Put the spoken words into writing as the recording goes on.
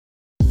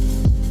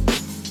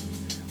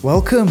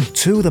Welcome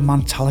to the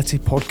Mentality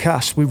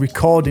Podcast. We're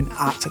recording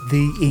at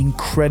the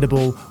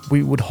incredible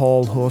Wheatwood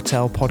Hall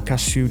Hotel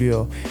Podcast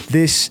Studio.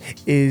 This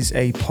is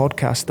a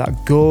podcast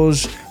that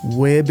goes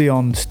way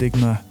beyond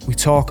stigma. We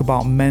talk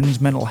about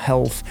men's mental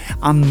health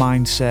and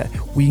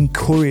mindset. We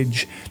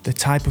encourage the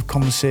type of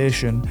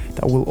conversation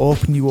that will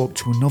open you up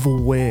to another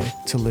way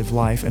to live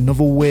life,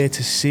 another way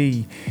to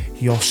see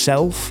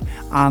yourself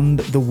and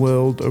the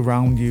world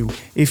around you.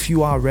 If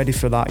you are ready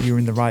for that, you're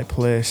in the right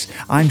place.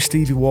 I'm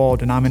Stevie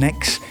Ward and I'm an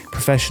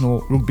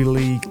ex-professional rugby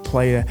league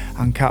player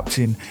and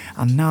captain.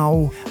 And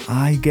now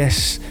I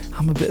guess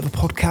I'm a bit of a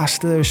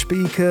podcaster, a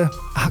speaker,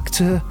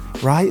 actor,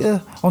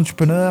 writer,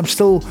 entrepreneur. I'm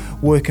still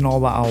working all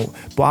that out.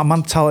 But at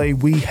Mentality,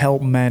 we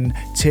help men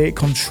take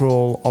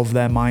control of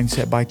their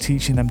mindset by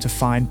teaching them to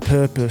find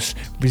purpose,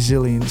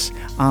 resilience,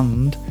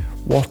 and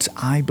what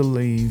I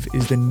believe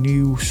is the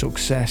new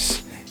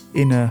success,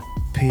 inner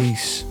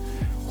peace.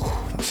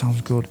 That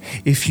sounds good.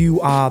 If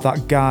you are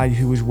that guy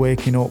who is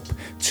waking up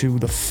to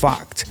the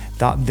fact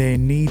that they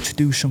need to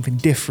do something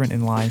different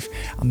in life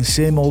and the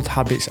same old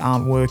habits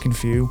aren't working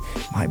for you,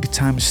 it might be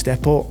time to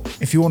step up.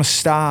 If you want to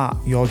start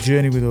your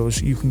journey with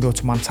us, you can go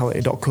to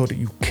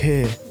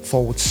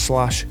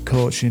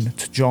mentality.co.uk/coaching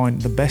to join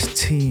the best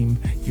team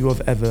you have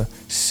ever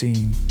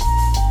seen.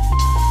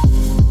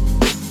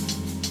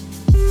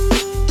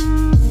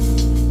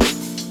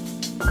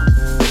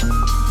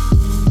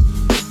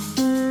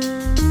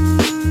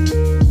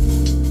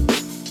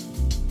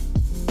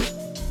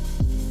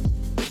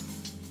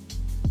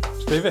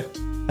 Stevie.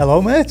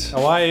 Hello, mate.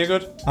 How are you?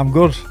 Good? I'm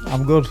good.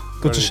 Good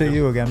Very to see good.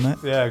 you again, mate.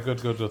 Yeah, good.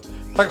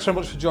 Thanks very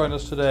much for joining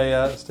us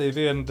today,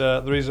 Stevie. And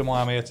the reason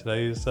why I'm here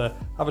today is have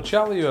a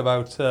chat with you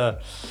about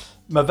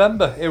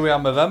Movember. Here we are,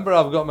 Movember.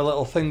 I've got my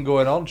little thing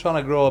going on, trying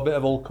to grow a bit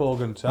of Hulk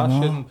Hogan tash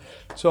and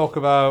talk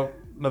about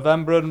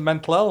Movember and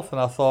mental health. And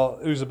I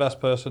thought, who's the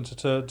best person to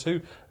turn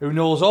to? Who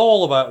knows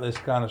all about this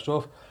kind of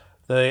stuff?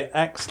 The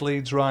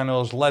ex-Leeds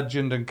Rhinos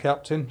legend and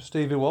captain,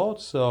 Stevie Ward.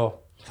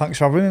 So thanks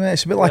for having me, mate.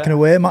 It's a bit like an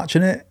away match,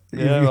 isn't it?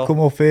 You come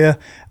up here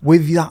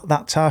with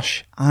that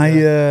tash.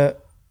 I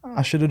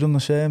should have done the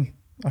same.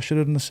 I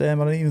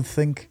didn't even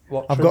think.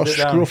 I've got a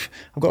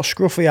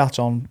scruffy hat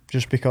on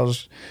just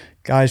because,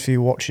 guys, for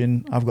you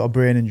watching, I've got a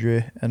brain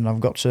injury and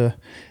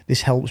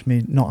this helps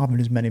me not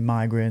having as many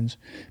migraines.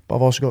 But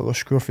I've also got a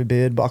scruffy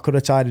beard. But I could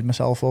have tidied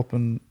myself up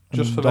and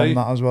done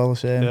that as well. The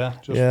same. Yeah,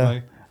 just for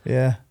me.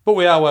 Yeah. But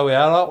we are where we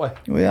are,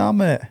 aren't we? We are,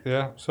 mate.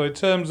 Yeah. So in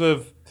terms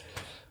of,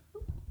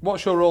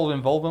 what's your role and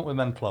involvement with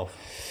mental health?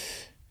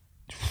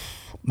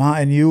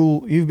 Martin,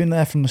 you've been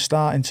there from the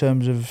start in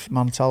terms of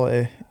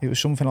Mentality. It was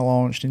something I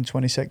launched in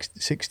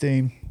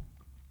 2016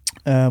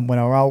 when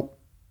I was out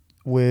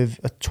with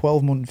a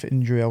 12-month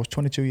injury. I was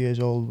 22 years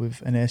old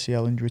with an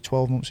ACL injury,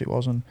 12 months it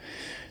was, and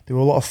there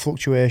were a lot of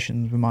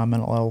fluctuations with my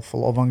mental health, a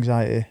lot of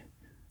anxiety,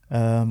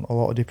 a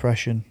lot of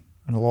depression,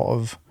 and a lot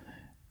of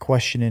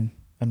questioning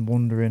and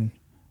wondering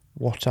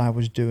what I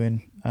was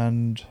doing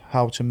and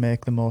how to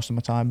make the most of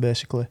my time,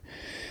 basically.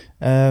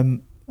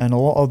 And a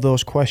lot of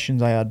those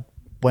questions I had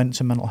went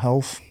to mental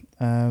health,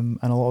 and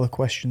a lot of the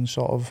questions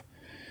sort of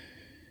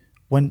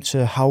went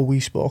to how we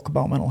spoke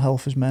about mental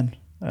health as men.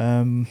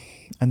 And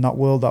that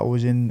world that I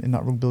was in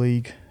that rugby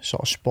league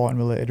sort of sporting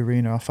related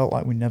arena, I felt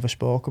like we never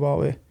spoke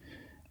about it.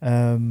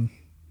 And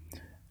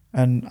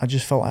I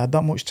just felt I had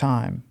that much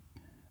time,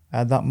 I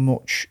had that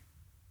much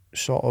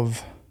sort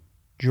of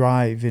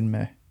drive in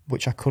me,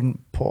 which I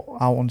couldn't put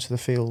out onto the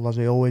field as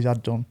I always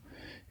had done.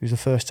 It was the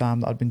first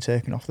time that I'd been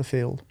taken off the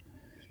field.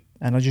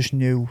 And I just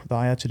knew that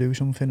I had to do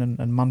something,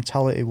 and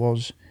Mentality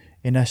was,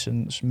 in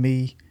essence,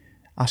 me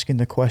asking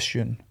the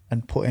question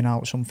and putting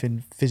out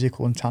something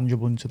physical and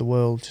tangible into the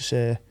world to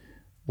say,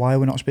 why are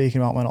we not speaking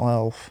about mental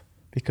health?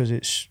 Because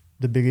it's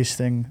the biggest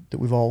thing that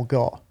we've all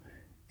got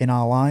in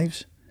our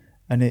lives.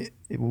 And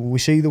we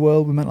see the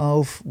world with mental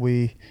health,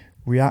 we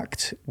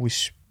react, we're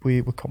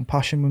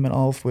compassionate with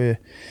mental health,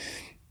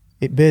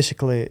 it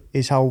basically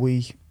is how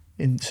we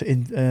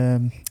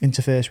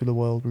interface with the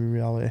world, with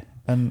reality.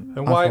 And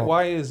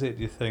why is it,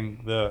 do you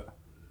think, that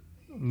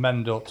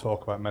men don't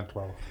talk about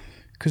mental health?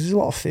 Because there's a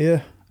lot of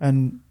fear,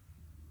 and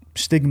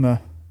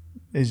stigma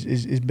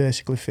is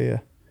basically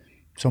fear.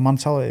 So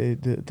Mentality,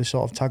 the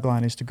sort of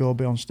tagline is to go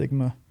beyond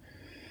stigma.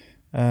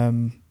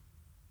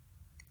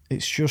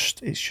 It's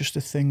just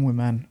a thing with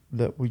men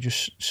that we're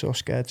just so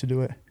scared to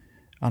do it,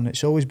 and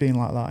it's always been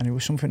like that. And it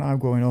was something I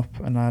growing up,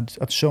 and I'd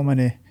had so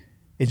many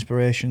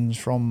inspirations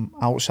from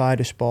outside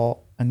of sport,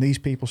 and these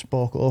people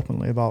spoke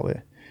openly about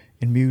it.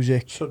 In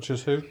music, such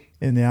as who?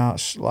 In the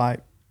arts, you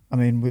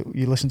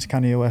listen to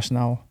Kanye West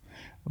now,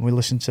 and we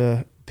listen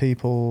to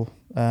people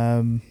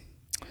in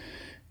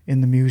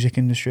the music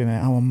industry, mate.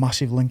 I'm a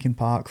massive Linkin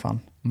Park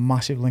fan,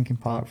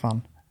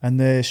 and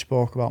they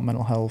spoke about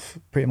mental health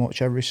pretty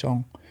much every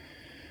song,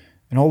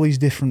 and all these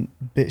different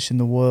bits in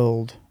the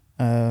world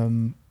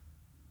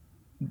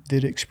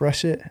did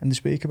express it and they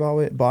speak about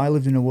it. But I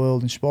lived in a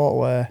world in sport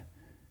where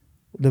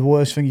the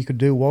worst thing you could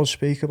do was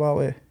speak about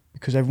it,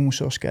 because everyone was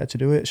so scared to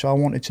do it. So I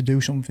wanted to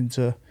do something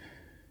to,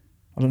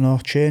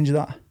 change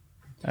that.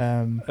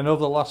 And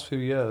over the last few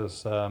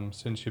years,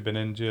 since you've been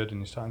injured and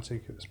you're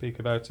starting to speak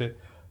about it,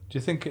 do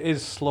you think it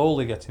is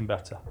slowly getting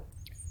better?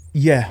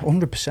 Yeah,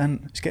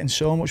 100%. It's getting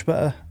so much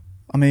better.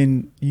 I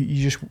mean,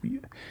 you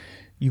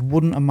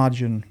wouldn't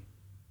imagine,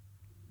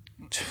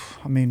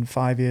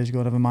 5 years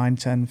ago, never mind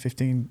 10,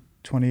 15,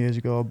 20 years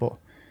ago, but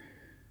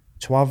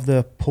to have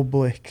the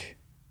public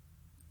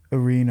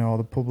arena or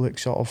the public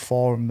sort of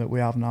forum that we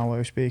have now where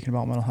we're speaking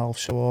about mental health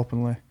so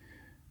openly,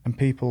 and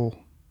people,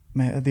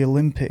 mate, at the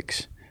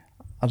Olympics,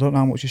 I don't know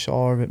how much you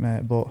saw of it,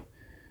 mate, but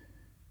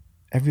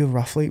every other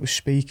athlete was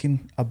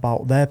speaking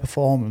about their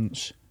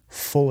performance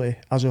fully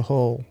as a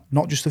whole,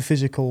 not just the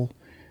physical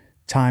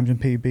times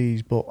and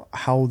PBs, but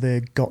how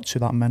they got to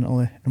that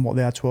mentally and what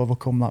they had to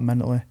overcome that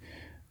mentally.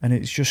 And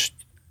it's just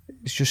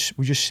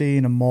we're just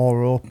seeing a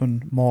more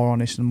open, more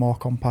honest, and more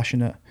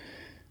compassionate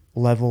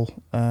level.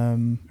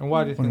 And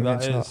why do you think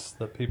that is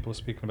that people are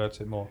speaking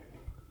about it more?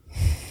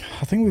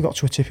 I think we got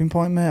to a tipping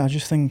point, mate. I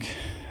just think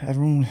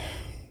everyone.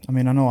 I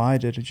mean, I know I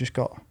did. I just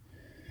got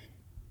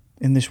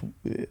in this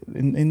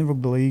in the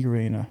rugby league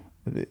arena.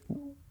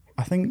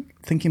 I think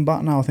thinking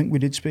back now, I think we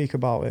did speak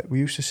about it. We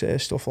used to say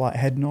stuff like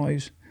head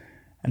noise,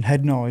 and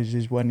head noise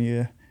is when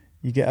you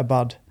get a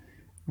bad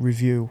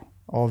review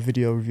or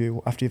video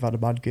review after you've had a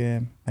bad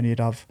game, and you'd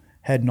have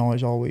head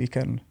noise all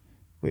weekend,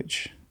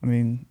 which, I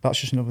mean,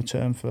 that's just another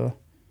term for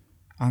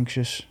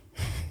anxious,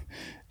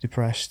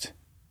 depressed,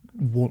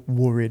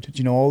 worried. Do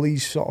you know, all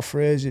these sort of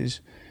phrases,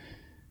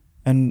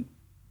 and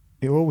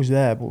they were always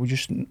there, but we've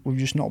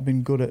just not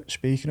been good at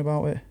speaking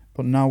about it.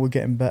 But now we're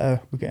getting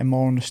better. We're getting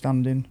more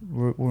understanding.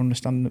 We're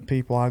understanding that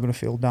people are going to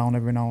feel down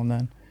every now and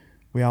then.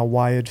 We are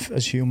wired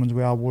as humans.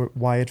 We are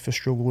wired for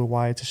struggle. We're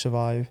wired to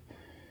survive.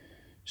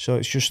 So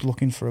it's just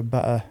looking for a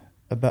better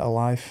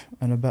life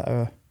and a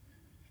better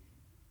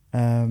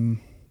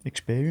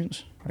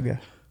experience, I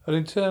guess. And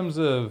in terms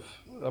of,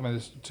 I mean,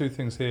 there's two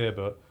things here,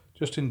 but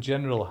just in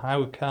general,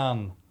 how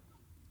can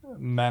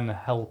men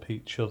help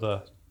each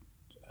other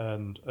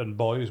and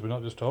boys? We're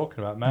not just talking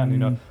about men. You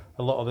know,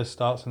 a lot of this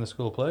starts in the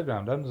school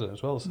playground, doesn't it,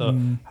 as well? So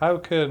how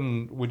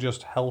can we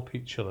just help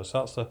each other? So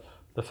that's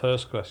the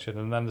first question.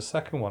 And then the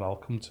second one, I'll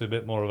come to a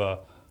bit more of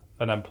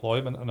an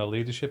employment and a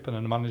leadership and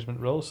a management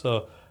role.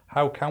 So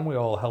how can we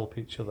all help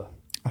each other?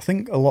 I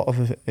think a lot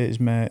of it is,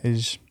 mate,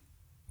 is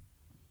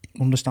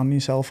understanding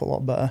yourself a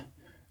lot better,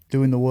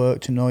 doing the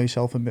work to know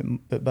yourself a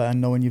bit better,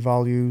 knowing your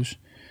values,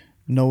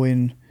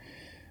 knowing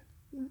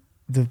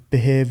the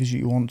behaviours that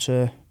you want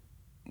to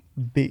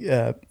be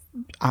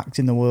act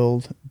in the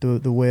world,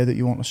 the way that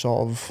you want to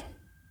sort of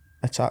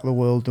attack the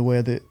world, the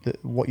way that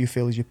what you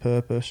feel is your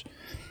purpose.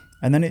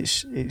 And then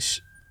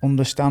it's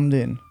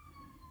understanding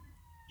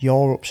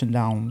your ups and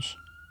downs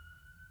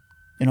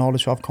in order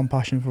to have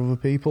compassion for other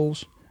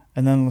people's.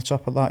 And then on the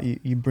top of that,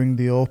 you bring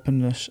the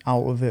openness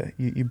out of it.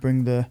 You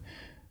bring the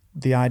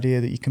idea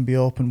that you can be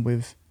open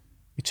with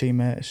your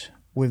teammates,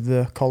 with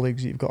the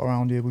colleagues that you've got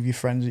around you, with your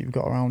friends that you've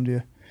got around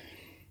you.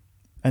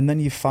 And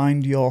then you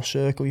find your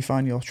circle, you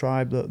find your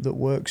tribe that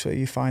works for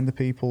you. You find the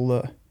people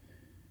that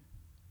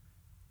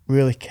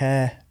really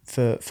care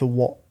for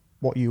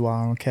what you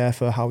are and care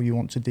for how you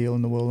want to deal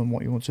in the world and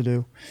what you want to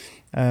do.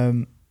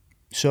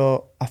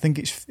 So I think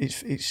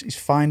it's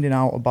finding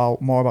out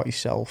more about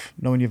yourself,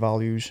 knowing your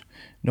values,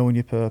 knowing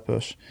your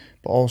purpose,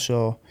 but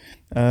also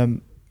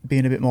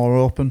being a bit more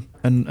open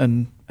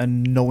and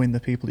knowing the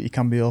people that you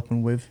can be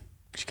open with.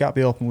 Because you can't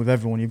be open with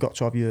everyone. You've got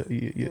to have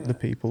the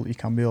people that you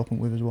can be open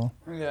with as well.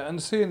 Yeah,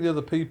 and seeing the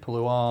other people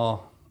who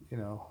are,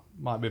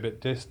 might be a bit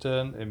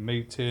distant in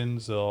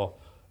meetings or,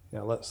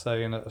 let's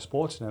say in a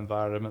sporting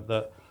environment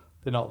that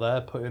they're not there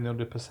putting the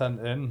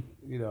 100% in.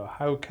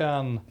 How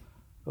can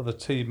other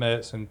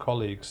teammates and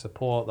colleagues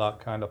support that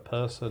kind of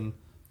person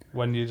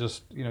when you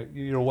just,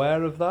 you're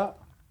aware of that?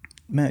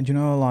 Mate, do you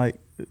know, like,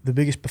 the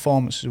biggest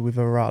performances we've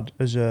ever had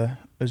as a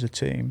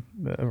team,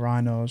 at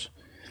Rhinos,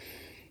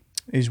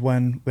 is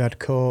when we had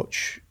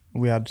coach,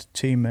 we had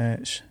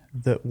teammates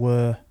that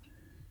were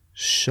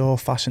so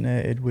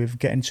fascinated with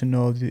getting to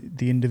know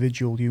the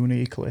individual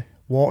uniquely,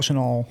 warts and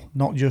all,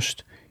 not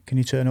just, can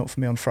you turn up for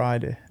me on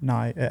Friday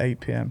night at 8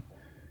 p.m?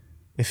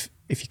 If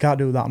you can't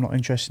do that, I'm not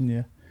interested in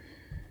you.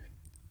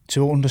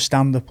 To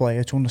understand the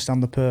player, to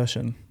understand the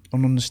person,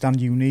 and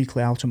understand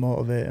uniquely how to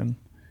motivate them,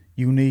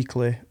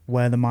 uniquely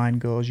where the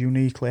mind goes,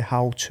 uniquely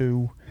how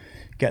to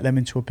get them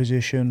into a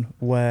position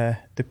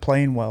where they're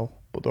playing well,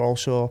 but they're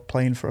also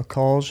playing for a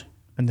cause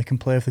and they can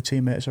play with the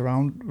teammates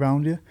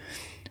around you.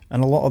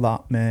 And a lot of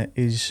that, mate,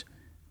 is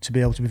to be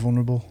able to be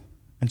vulnerable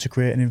and to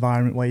create an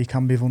environment where you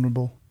can be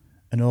vulnerable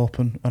and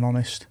open and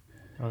honest.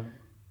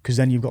 Because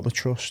then you've got the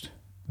trust.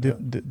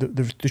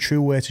 The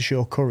true way to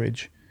show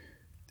courage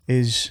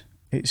is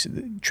it's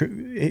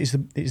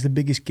the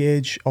biggest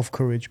gauge of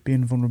courage,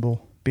 being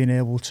vulnerable, being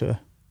able to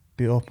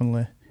be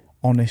openly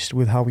honest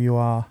with how you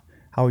are,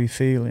 how you're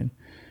feeling,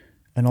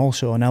 and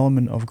also an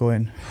element of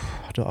going,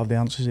 I don't have the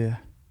answers here.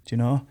 Do you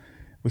know?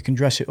 We can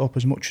dress it up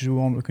as much as we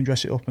want. We can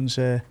dress it up and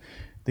say,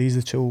 these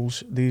are the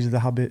tools, these are the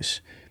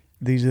habits,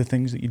 these are the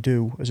things that you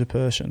do as a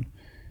person.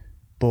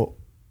 But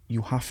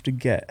you have to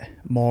get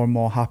more and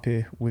more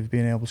happy with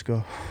being able to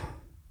go,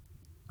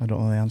 I don't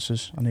know the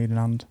answers. I need an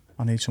hand.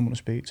 I need someone to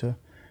speak to.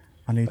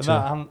 And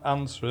that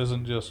answer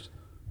isn't just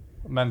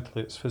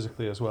mentally, it's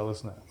physically as well,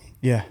 isn't it?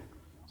 Yeah,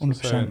 So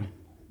 100%. saying,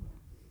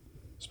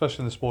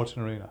 especially in the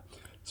sporting arena.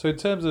 So in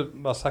terms of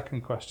my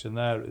second question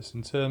there is,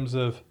 in terms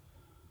of,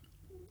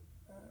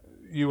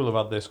 you will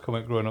have had this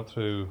growing up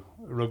through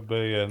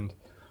rugby and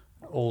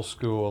old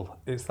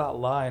school. It's that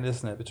line,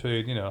 isn't it,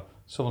 between,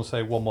 someone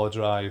say one more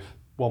drive,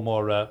 one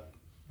more rep,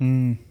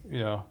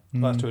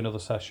 let's do another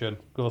session,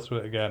 go through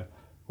it again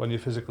when you're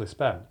physically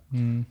spent.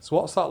 So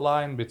what's that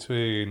line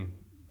between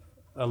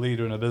a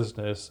leader in a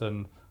business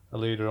and a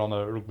leader on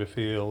a rugby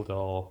field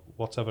or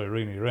whatever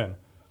arena you're in?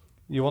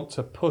 You want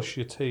to push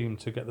your team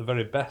to get the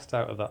very best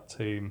out of that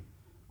team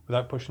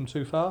without pushing them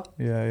too far?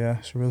 Yeah,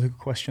 it's a really good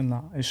question.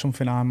 That it's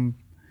something I'm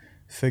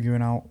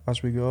figuring out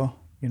as we go.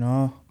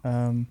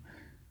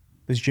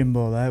 There's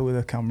Jimbo there with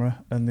a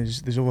camera, and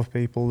there's other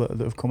people that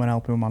have come and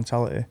help him with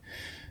mentality.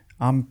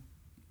 I'm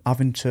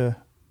having to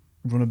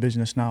run a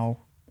business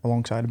now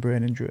alongside a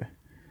brain injury,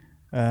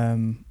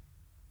 and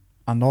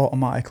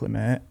automatically,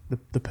 mate,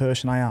 the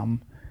person I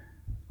am,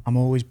 I'm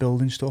always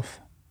building stuff.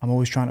 I'm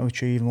always trying to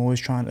achieve. I'm always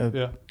trying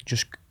to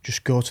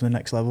just go to the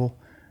next level,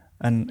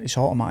 and it's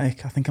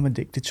automatic. I think I'm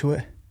addicted to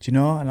it. Do you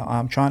know? And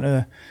I'm trying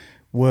to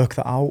work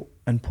that out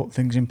and put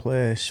things in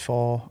place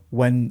for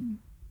when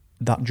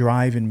that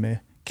drive in me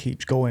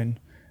keeps going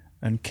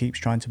and keeps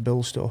trying to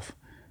build stuff,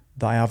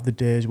 that I have the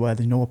days where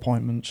there's no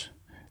appointments,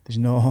 there's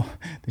no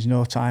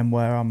time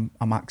where I'm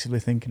actively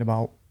thinking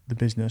about the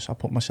business. I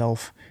put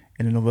myself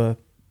in another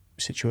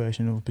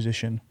situation, another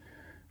position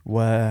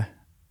where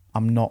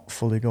I'm not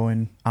fully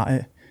going at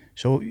it.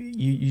 So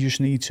you just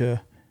need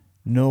to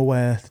know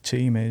where the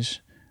team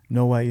is,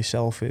 know where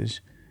yourself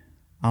is,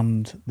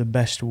 and the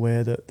best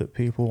way that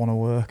people want to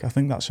work. I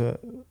think that's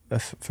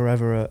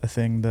forever a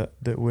thing that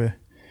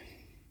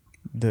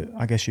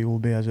I guess you will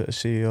be as a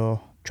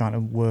CEO, trying to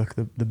work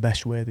the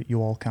best way that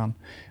you all can.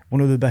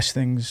 One of the best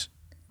things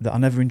that I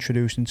never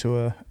introduced into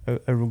a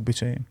rugby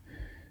team,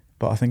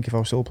 but I think if I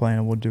was still playing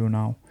I would do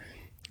now,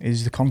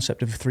 is the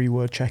concept of a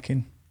 3-word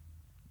check-in.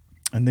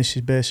 And this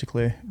is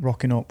basically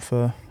rocking up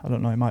for, I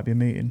don't know, it might be a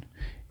meeting,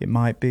 it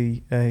might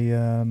be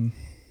a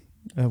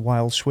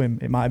wild swim,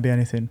 it might be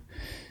anything,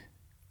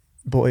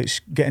 but it's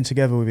getting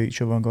together with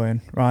each other and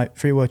going, right,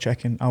 3-word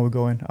check-in, how we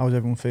going, how's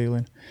everyone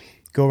feeling?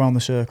 Go around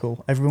the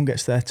circle, everyone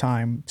gets their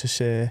time to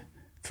say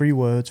 3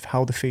 words for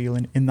how they're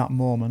feeling in that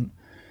moment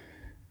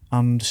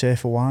and say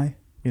for why,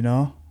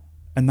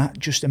 and that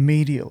just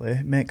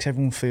immediately makes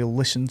everyone feel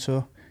listened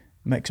to,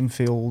 makes them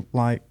feel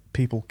like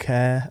people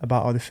care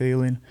about how they're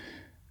feeling.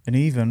 And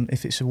even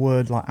if it's a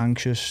word like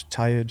anxious,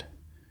 tired,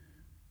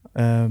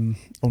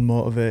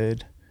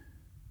 unmotivated,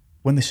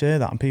 when they say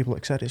that and people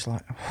accept it, it's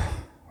like,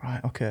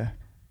 right, okay,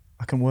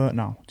 I can work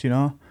now, do you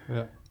know?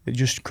 Yeah. It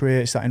just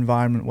creates that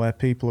environment where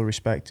people are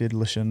respected,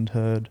 listened,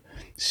 heard,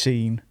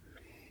 seen,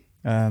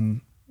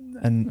 and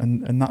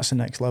that's the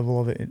next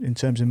level of it in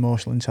terms of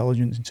emotional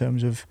intelligence, in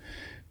terms of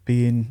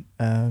being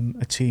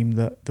a team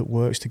that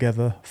works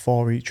together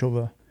for each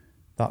other.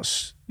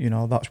 That's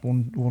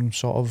one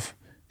sort of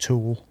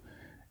tool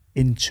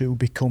into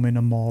becoming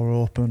a more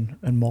open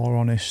and more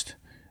honest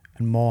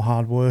and more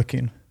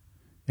hardworking,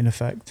 in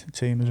effect,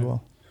 team as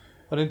well.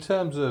 And in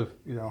terms of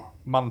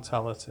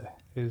mentality,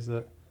 is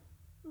that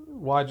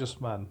why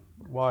just men?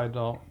 Why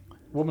not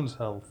women's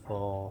health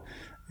or?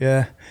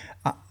 Yeah,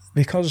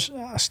 because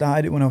I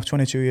started it when I was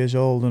 22 years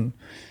old, and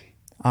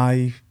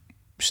I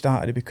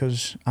started it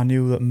because I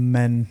knew that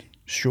men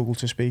struggled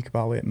to speak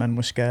about it. Men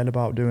were scared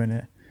about doing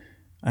it,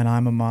 and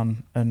I'm a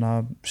man, and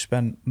I've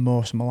spent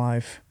most of my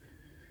life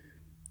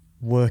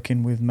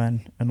working with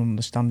men and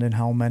understanding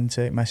how men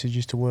take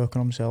messages to work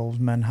on themselves,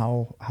 men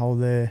how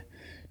they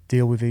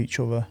deal with each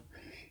other,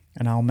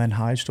 and how men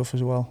hide stuff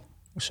as well.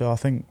 So I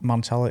think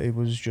mentality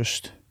was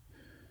just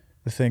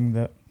the thing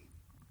that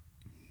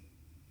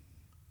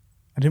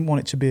I didn't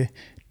want it to be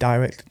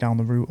directly down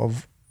the route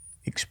of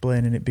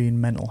explaining it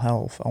being mental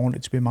health. I wanted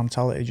it to be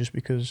mentality just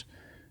because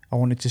I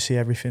wanted to see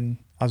everything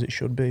as it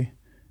should be,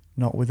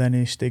 not with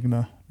any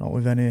stigma, not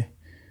with any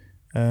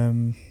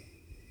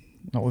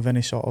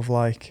sort of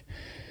like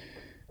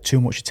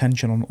too much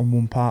attention on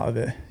one part of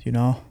it,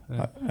 Yeah.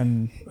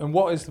 And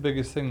what is the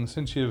biggest thing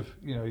since you've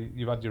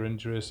had your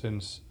injury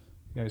since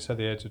you said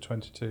the age of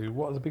 22?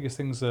 What are the biggest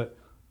things that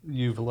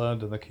you've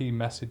learned and the key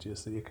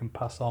messages that you can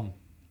pass on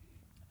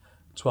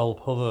to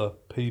help other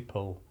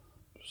people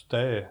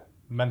stay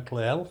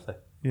mentally healthy?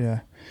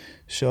 Yeah.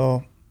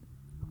 So,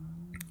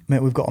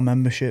 mate, we've got a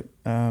membership,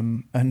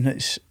 and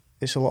it's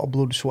a lot of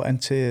blood, sweat,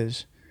 and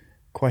tears,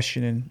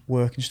 questioning,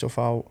 working stuff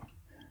out.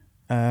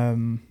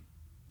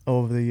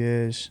 Over the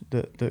years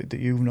that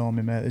you've known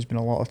me, mate, there's been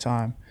a lot of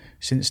time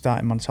since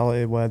starting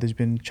mentality where there's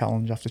been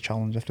challenge after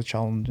challenge after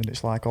challenge, and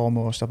it's like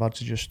almost I've had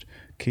to just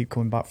keep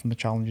coming back from the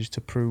challenges to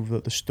prove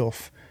that the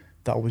stuff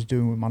that I was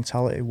doing with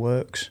mentality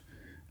works.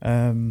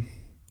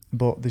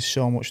 But there's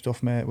so much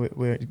stuff, mate.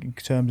 We're in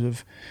terms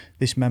of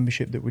this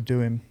membership that we're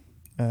doing,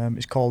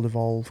 It's called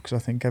Evolve because I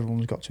think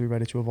everyone's got to be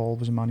ready to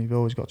evolve as a man. You've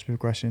always got to be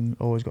progressing,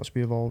 always got to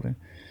be evolving.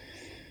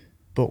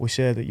 But we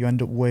say that you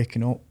end up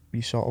waking up,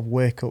 you sort of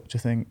wake up to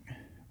think,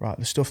 right,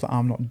 the stuff that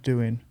I'm not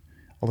doing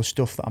or the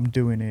stuff that I'm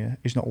doing here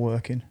is not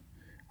working.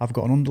 I've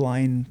got an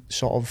underlying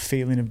sort of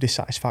feeling of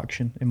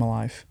dissatisfaction in my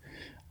life.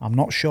 I'm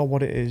not sure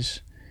what it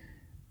is.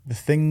 The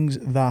things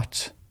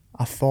that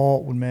I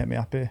thought would make me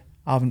happy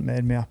haven't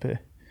made me happy.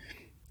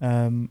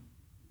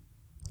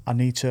 I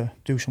need to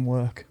do some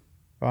work,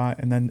 right?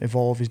 And then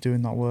Evolve is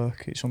doing that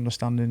work. It's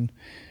understanding,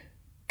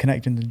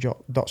 connecting the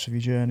dots of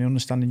your journey,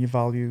 understanding your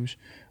values,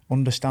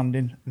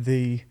 understanding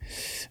the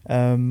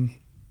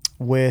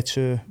way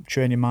to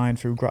train your mind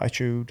through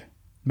gratitude,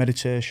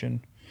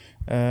 meditation,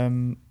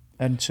 and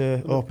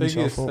to open yourself up. The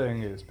biggest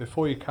thing is,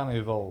 before you can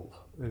evolve,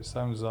 it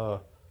sounds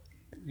like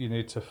you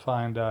need to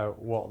find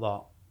out what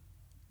that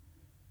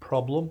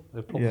problem,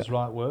 if problem's the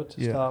right word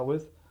to start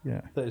with,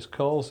 that is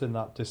causing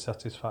that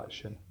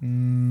dissatisfaction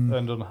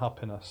and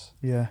unhappiness.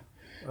 Yeah.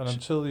 And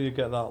until you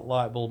get that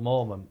light bulb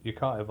moment, you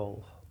can't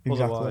evolve.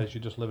 Exactly. Otherwise,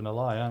 you're just living a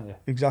lie, aren't you?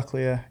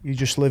 Exactly, yeah. You're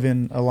just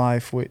living a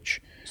life which...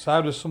 So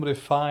how does somebody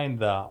find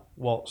that?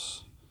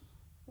 What's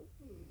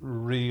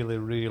really,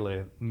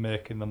 really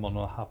making them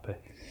unhappy?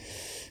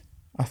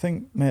 I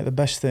think, mate, the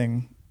best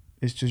thing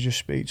is to just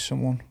speak to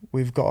someone.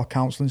 We've got a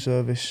counselling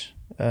service,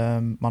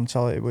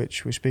 Mentality,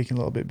 which we were speaking a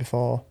little bit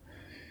before,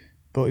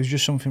 but it's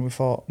just something we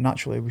thought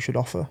naturally we should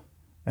offer.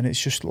 And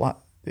it's just like,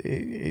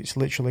 it's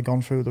literally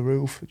gone through the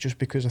roof just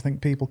because I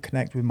think people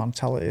connect with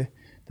Mentality,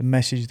 the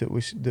message that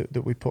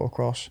we put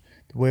across,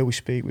 the way we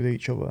speak with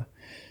each other.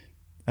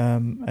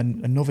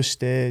 And another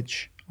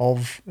stage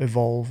of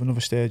Evolve,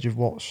 another stage of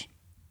what's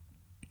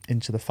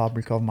into the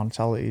fabric of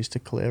Mentality is to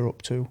clear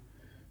up to.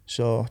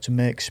 So to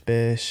make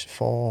space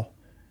for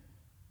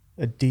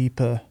a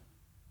deeper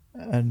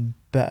and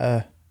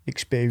better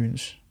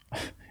experience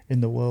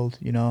in the world,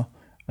 you know,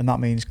 and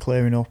that means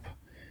clearing up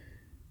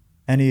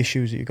any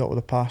issues that you got with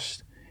the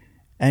past,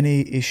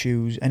 any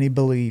issues, any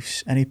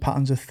beliefs, any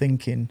patterns of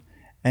thinking,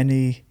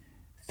 any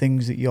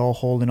things that you're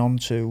holding on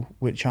to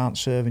which aren't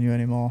serving you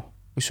anymore.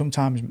 We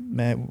sometimes,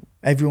 mate,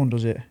 everyone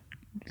does it.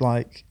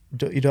 Like,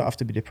 you don't have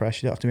to be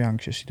depressed, you don't have to be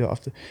anxious, you don't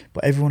have to,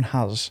 but everyone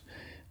has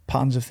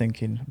patterns of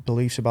thinking,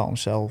 beliefs about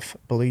himself,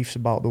 beliefs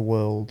about the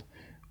world,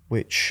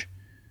 which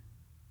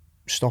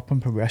stop them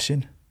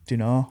progressing, do you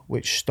know?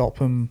 Which stop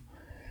them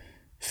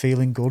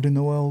feeling good in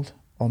the world,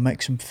 or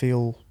makes them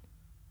feel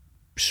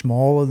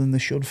smaller than they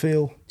should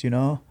feel, do you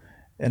know?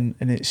 And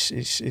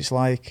it's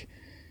like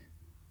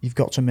you've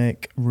got to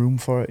make room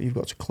for it. You've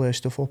got to clear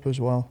stuff up as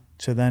well,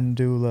 to then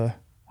do the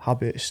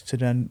habits, to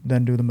then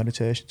do the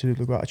meditation, to do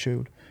the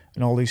gratitude,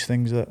 and all these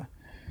things that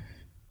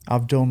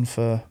I've done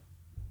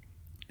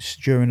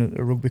during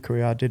a rugby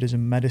career. I did as a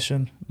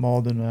medicine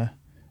more than a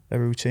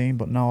routine,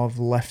 but now I've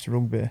left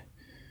rugby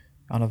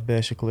and I've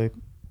basically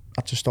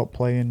had to stop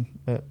playing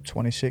at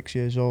 26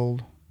 years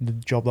old. The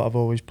job that I've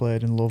always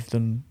played and loved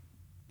and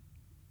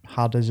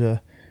had as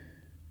a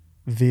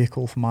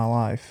vehicle for my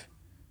life,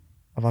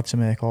 I've had to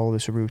make all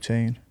this a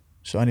routine.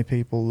 So any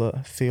people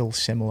that feel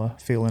similar,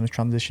 feel in a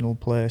transitional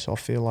place, or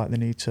feel like they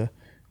need to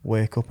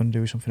wake up and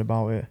do something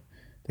about it,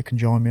 they can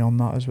join me on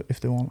that if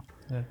they want.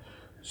 Yeah.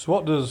 So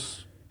what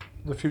does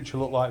the future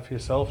look like for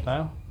yourself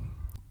now?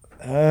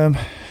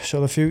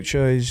 So the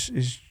future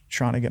is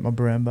trying to get my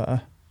brain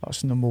better.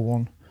 That's number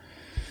one.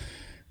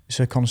 It's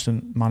a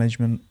constant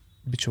management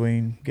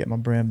between getting my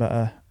brain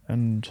better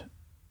and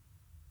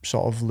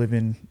sort of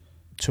living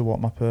to what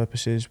my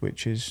purpose is,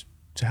 which is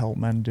to help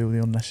men do the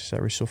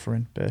unnecessary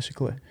suffering,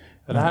 basically.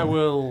 And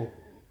how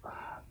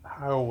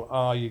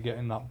are you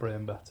getting that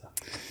brain better?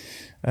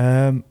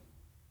 I'm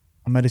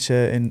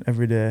meditating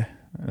every day,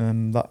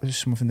 and that is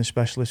something the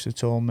specialists have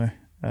told me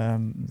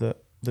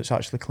that's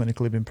actually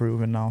clinically been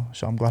proven now.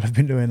 So I'm glad I've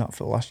been doing that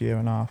for the last year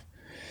and a half.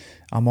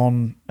 I'm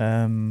on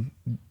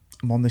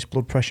this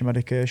blood pressure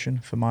medication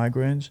for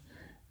migraines,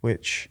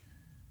 which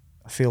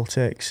I feel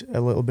takes a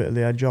little bit of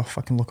the edge off.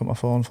 I can look at my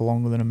phone for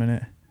longer than a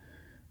minute,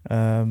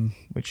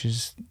 which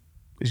is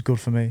good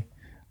for me.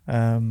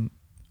 And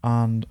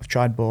I've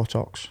tried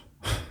Botox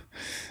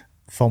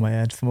for my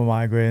head, for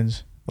my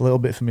migraines, a little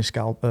bit for my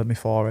scalp, my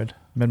forehead.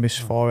 Made my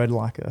forehead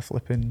like a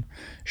flipping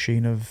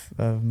sheen of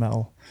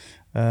metal.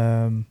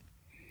 And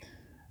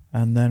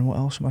then what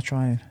else am I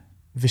trying?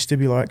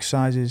 Vestibular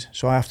exercises.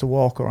 So I have to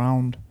walk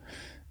around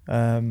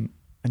and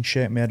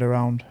shake my head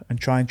around and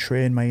try and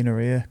train my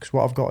inner ear, because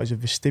what I've got is a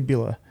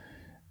vestibular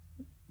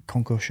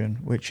concussion,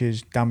 which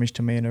is damage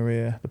to my inner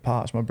ear, the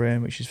parts of my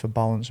brain which is for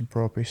balance and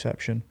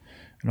proprioception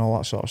and all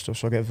that sort of stuff.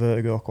 So I get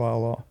vertigo quite a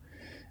lot,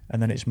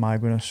 and then it's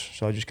migrainous,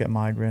 so I just get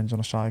migraines on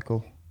a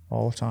cycle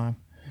all the time.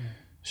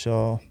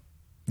 So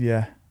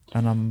yeah,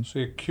 and so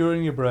you're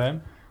curing your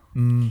brain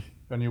and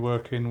you're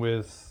working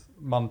with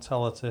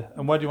Mentality.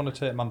 And where do you want to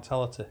take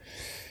Mentality?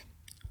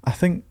 I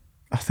think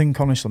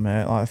honestly,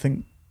 mate, I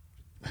think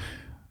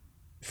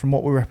from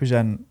what we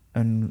represent,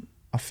 and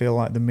I feel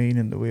like the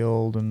meaning that we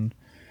hold and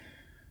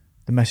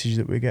the message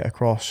that we get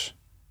across,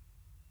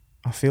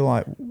 I feel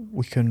like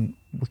we can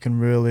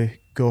really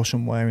go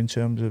somewhere in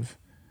terms of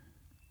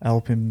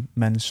helping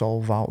men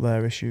solve out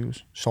their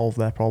issues, solve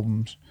their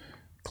problems,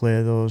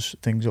 clear those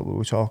things up that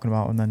we're talking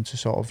about, and then to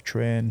sort of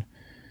train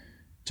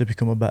to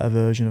become a better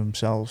version of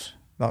themselves.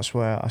 That's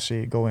where I see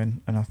it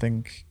going, and I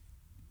think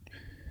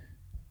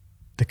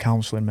the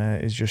counselling,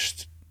 mate, is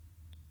just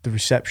the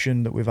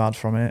reception that we've had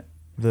from it,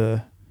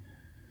 the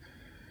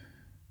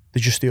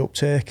just the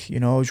uptake,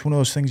 you know, it's one of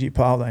those things you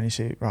put out there and you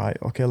say, right,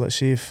 okay, let's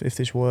see if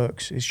this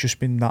works. It's just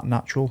been that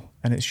natural,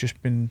 and it's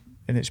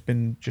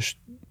been just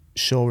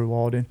so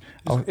rewarding.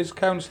 Is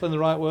counselling the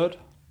right word?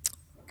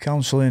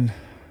 Counselling.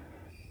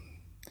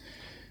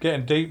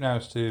 Getting deep now,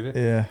 Stevie.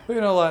 Yeah. But,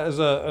 you know, like as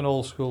an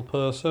old school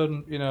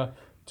person, you know,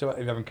 if you're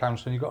having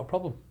counselling, you've got a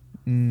problem.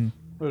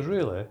 Whereas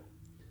really,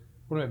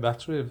 wouldn't it be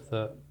better if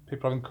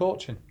people are having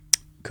coaching?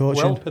 We're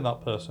helping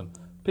that person.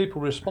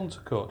 People respond to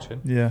coaching.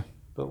 Yeah.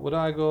 But would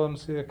I go and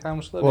see a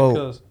counsellor? Well,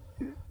 because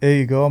here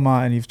you go,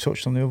 Martin. You've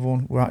touched on the other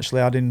one. We're actually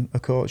adding a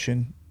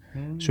coaching.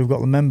 So we've got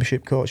the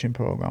membership coaching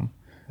program.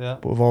 Yeah.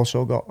 But we've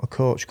also got a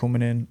coach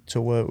coming in to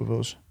work with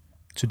us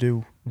to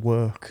do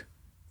work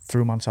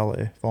through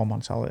mentality, for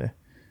mentality.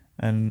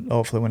 And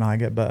hopefully when I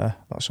get better,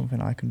 that's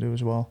something I can do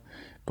as well.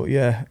 But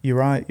yeah, you're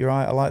right.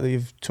 I like that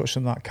you've touched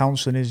on that.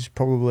 Counselling is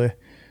probably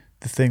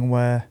the thing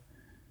where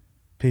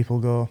people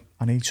go,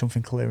 I need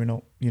something clearing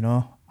up, you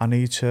know? I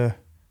need to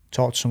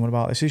talk to someone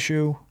about this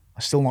issue.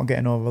 I'm still not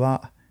getting over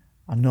that.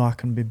 I know I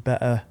can be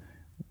better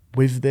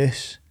with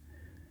this.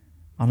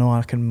 I know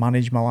I can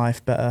manage my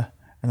life better.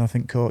 And I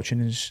think coaching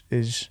is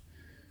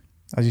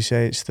as you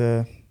say, it's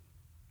for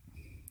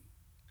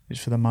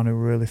the man who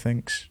really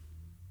thinks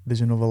there's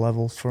another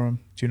level for him,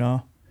 do you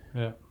know?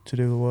 Yeah. To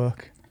do the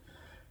work.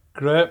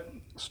 Great.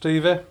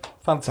 Stevie,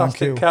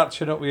 fantastic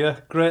catching up with you.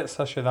 Great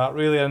session that.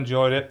 Really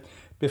enjoyed it.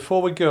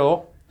 Before we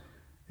go,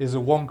 is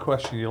there one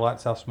question you'd like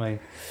to ask me?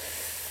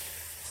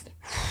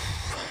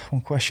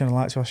 One question I'd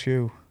like to ask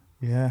you.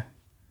 Yeah.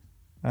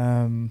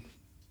 How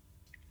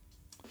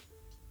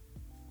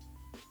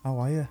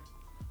are you?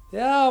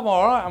 Yeah, I'm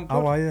all right. I'm good.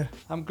 How are you?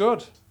 I'm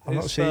good. I've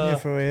not seen you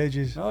for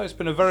ages. No, it's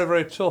been a very,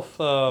 very tough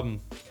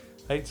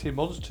 18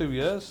 months, 2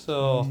 years.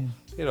 So,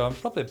 you know, I'm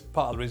probably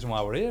part of the reason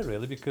why we're here,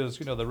 really, because,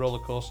 you know, the roller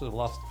coaster of the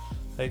last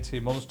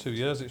 18 months, 2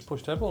 years, it's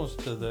pushed everyone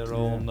to their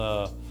own,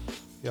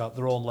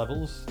 their own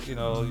levels. You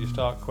know, you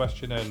start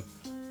questioning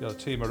the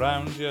team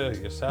around you,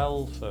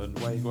 yourself, and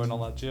where you're going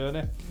on that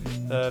journey.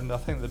 And I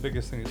think the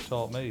biggest thing it's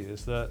taught me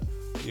is that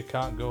you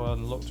can't go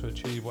and look to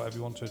achieve whatever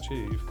you want to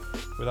achieve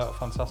without a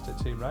fantastic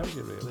team around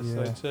you, really.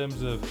 So in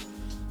terms of,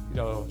 you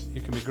know,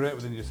 you can be great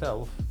within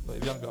yourself, but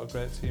if you haven't got a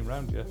great team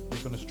around you,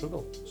 you're going to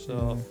struggle.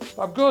 So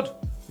I'm good.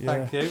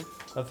 Thank you.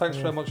 And thanks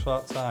very much for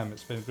that time.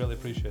 It's been greatly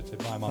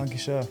appreciated, my man. Thank you,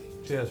 sir.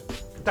 Cheers.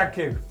 Thank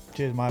you.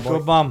 Cheers, my boy.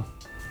 Good man.